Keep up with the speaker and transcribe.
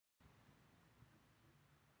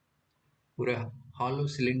ஒரு hollow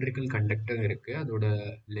cylindrical conductor இருக்குது. அதோட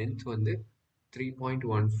லென்த் வந்து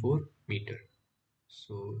 3.14 மீட்டர்.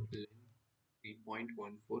 So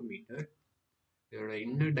 3.14 metre. இதோட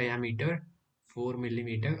inner diameter 4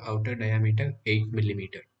 millimetre, outer diameter 8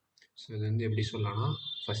 millimetre. So இது வந்து எப்படி சொல்லலாம்னா,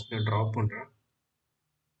 ஃபர்ஸ்ட் நான் ட்ரா பண்ணுறேன்.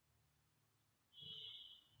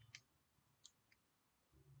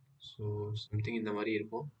 ஸோ சம்திங் இந்த மாதிரி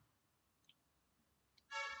இருக்கும்.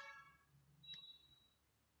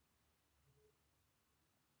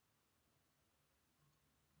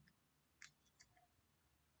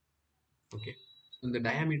 ஓகே, இந்த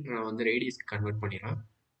டயாமீட்டர் நான் வந்து ரேடியஸ்க்கு கன்வெர்ட் பண்ணிடுறேன்.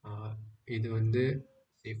 இது வந்து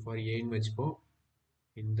ஃபார் ஏன்னு வச்சுப்போம்,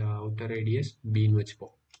 இந்த அவுட்டர் ரேடியஸ் பின்னு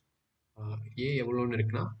வச்சுப்போம். ஏ எவ்வளோன்னு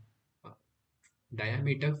இருக்குன்னா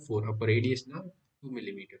டயாமீட்டர் 4, அப்போ ரேடியஸ்னா 2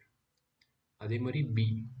 மில்லிமீட்டர். அதே மாதிரி பி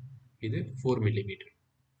இது 4 மில்லிமீட்டர்.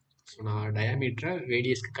 ஸோ நான் டயாமீட்டரை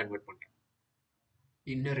ரேடியஸ்க்கு கன்வெர்ட் பண்ணுறேன்.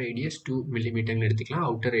 இன்னர் ரேடியஸ் 2 மில்லிமீட்டர்னு எடுத்துக்கலாம்,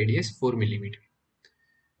 அவுட்டர் ரேடியஸ் 4 மில்லிமீட்டர்.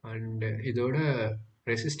 அண்ட் இதோட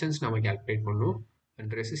ரெசிஸ்டன்ஸ் நம்ம கேல்குலேட் பண்ணோம்.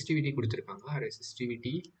 அண்ட் ரெசிஸ்டிவிட்டி கொடுத்துருக்காங்க.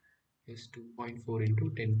 Resistivity is 2.4 into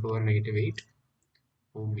 10 power negative 8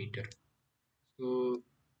 Om metre. So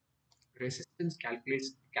resistance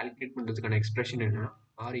calculate பண்ணுறதுக்கான எக்ஸ்பிரஷன் என்னன்னா,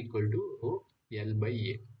 R equal to rho L by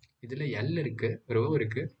A. இதில் L இருக்குது, ரோ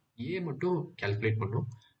இருக்குது, A மட்டும் கால்குலேட் பண்ணோம்.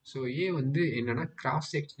 ஸோ A வந்து என்னன்னா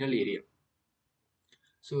cross sectional area.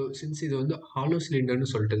 So since இது வந்து ஹாலோ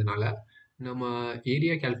சிலிண்டர்னு சொல்லிட்டதுனால நம்ம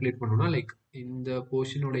ஏரியா கால்குலேட் பண்ணோம்னா லைக் இந்த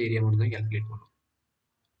போர்ஷனோட ஏரியா மட்டும் தான் கால்குலேட் பண்ணணும்.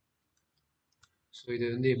 ஸோ இது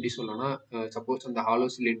வந்து எப்படி சொல்லலாம்னா, சப்போஸ் அந்த ஹாலோ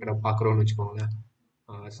சிலிண்டரை பார்க்குறோன்னு வச்சுக்கோங்களேன்,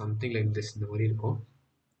 சம்திங் லைக் திஸ் இந்த மாதிரி இருக்கும்.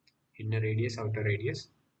 Inner radius, outer radius.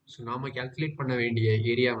 So நாம் கால்குலேட் பண்ண வேண்டிய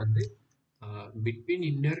ஏரியா வந்து between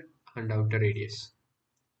inner and outer radius.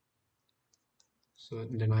 So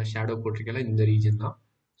இந்த நான் ஷேடோ போட்டிருக்கல இந்த ரீஜன் தான்.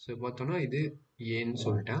 ஸோ பார்த்தோன்னா இது ஏன்னு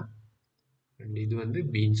சொல்லிட்டேன், அண்ட் இது வந்து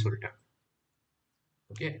பின்னு சொல்லிட்டேன்.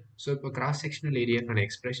 ஓகே, ஸோ இப்போ கிராஸ் செக்ஷனல் ஏரியாக்கான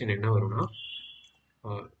எக்ஸ்பிரஷன் என்ன வரும்னா,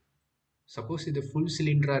 சப்போஸ் இது ஃபுல்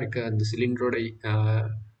சிலிண்டராக இருக்குது, அந்த சிலிண்டரோட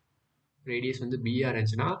ரேடியஸ் வந்து பிஆர்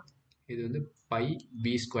இருந்துச்சுன்னா இது வந்து பை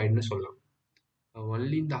பி ஸ்கொயர்னு சொல்லலாம்.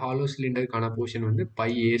 ஒன்லி இந்த ஹாலோ சிலிண்டருக்கான போர்ஷன் வந்து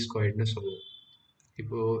பை ஏ ஸ்கொயர்னு சொல்லுவோம்.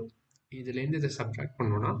 இப்போது இதுலேருந்து இதை சப்ட்ராக்ட்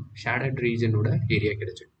பண்ணோன்னா ஷேடட் ரீஜனோட ஏரியா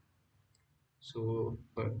கிடைச்சிடும். ஸோ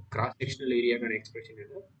இப்போ கிராஸ் செக்ஷனல் ஏரியாக்கான எக்ஸ்பிரஷன்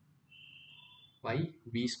என்ன, by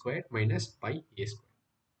B square minus by A square.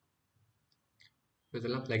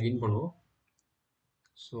 இதெல்லாம் பிளக்இன் பண்ணுவோம்.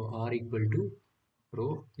 So R equal to rho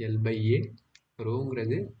L by A.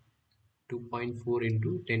 ரோங்கிறது 2.4 into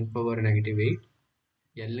 10 power negative 8.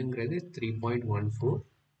 எல்லுங்கிறது 3.14.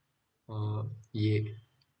 ஏ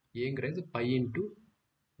ஏங்கிறது pi into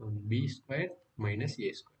B square minus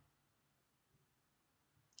ஏ square.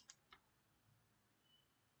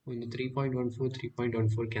 இந்த 3.14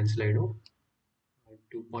 3.14 cancel ஆகிடும்.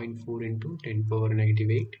 2.4 into 10 power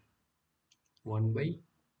negative 8 1 by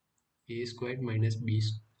a squared minus b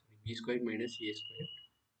squared minus a squared.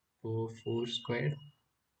 So 4 squared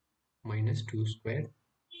minus 2 squared.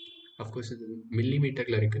 Of course இது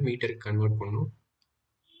மில்லிமீட்டரில் இருக்குது, மீட்டருக்கு convert பண்ணணும்.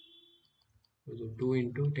 இது 2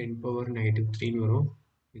 into 10 power negative 3 வரும்.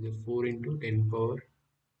 இது 4 into 10 power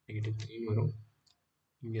negative 3 வரும்.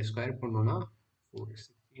 இங்கே ஸ்கொயர் பண்ணோன்னா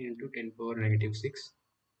 16 into 10 power negative 6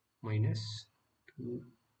 minus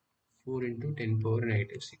 4 into 10 power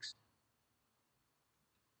negative 6.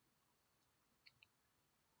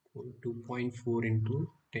 2.4 into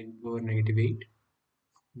 10 power negative 8.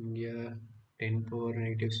 இங்கே 10 power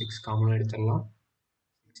negative 6 காமனாக எடுத்துடலாம்.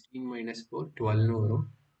 16 minus 4 12 வரும்.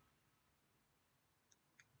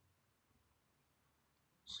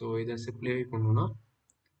 ஸோ இதை சிம்பிளிஃபை பண்ணோன்னா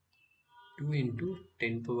 2 into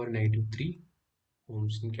 10 power negative 3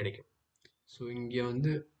 ஓம்ஸ்னு கிடைக்கும். ஸோ இங்கே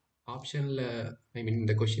வந்து ஆப்ஷனில்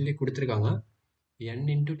இந்த கொஷின்லேயே கொடுத்துருக்காங்க n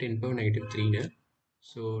into 10 power negative 3ன்னு.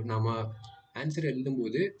 So நம்ம ஆன்சர்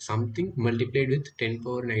எழுதும்போது something multiplied with 10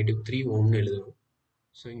 power negative 3 ஓம்னு எழுதணும்.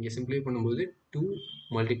 ஸோ இங்கே சிம்பிளிஃபை பண்ணும்போது 2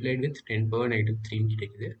 மல்டிப்ளைட் வித் 10 power negative 3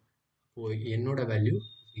 கிடைக்குது. இப்போது என்னோட வேல்யூ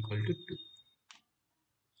ஈக்குவல் டு 2.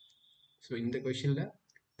 ஸோ இந்த கொஷினில்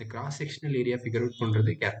இந்த cross sectional area figure out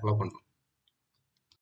பண்ணுறது கேர்ஃபுல்லாக பண்ணணும்.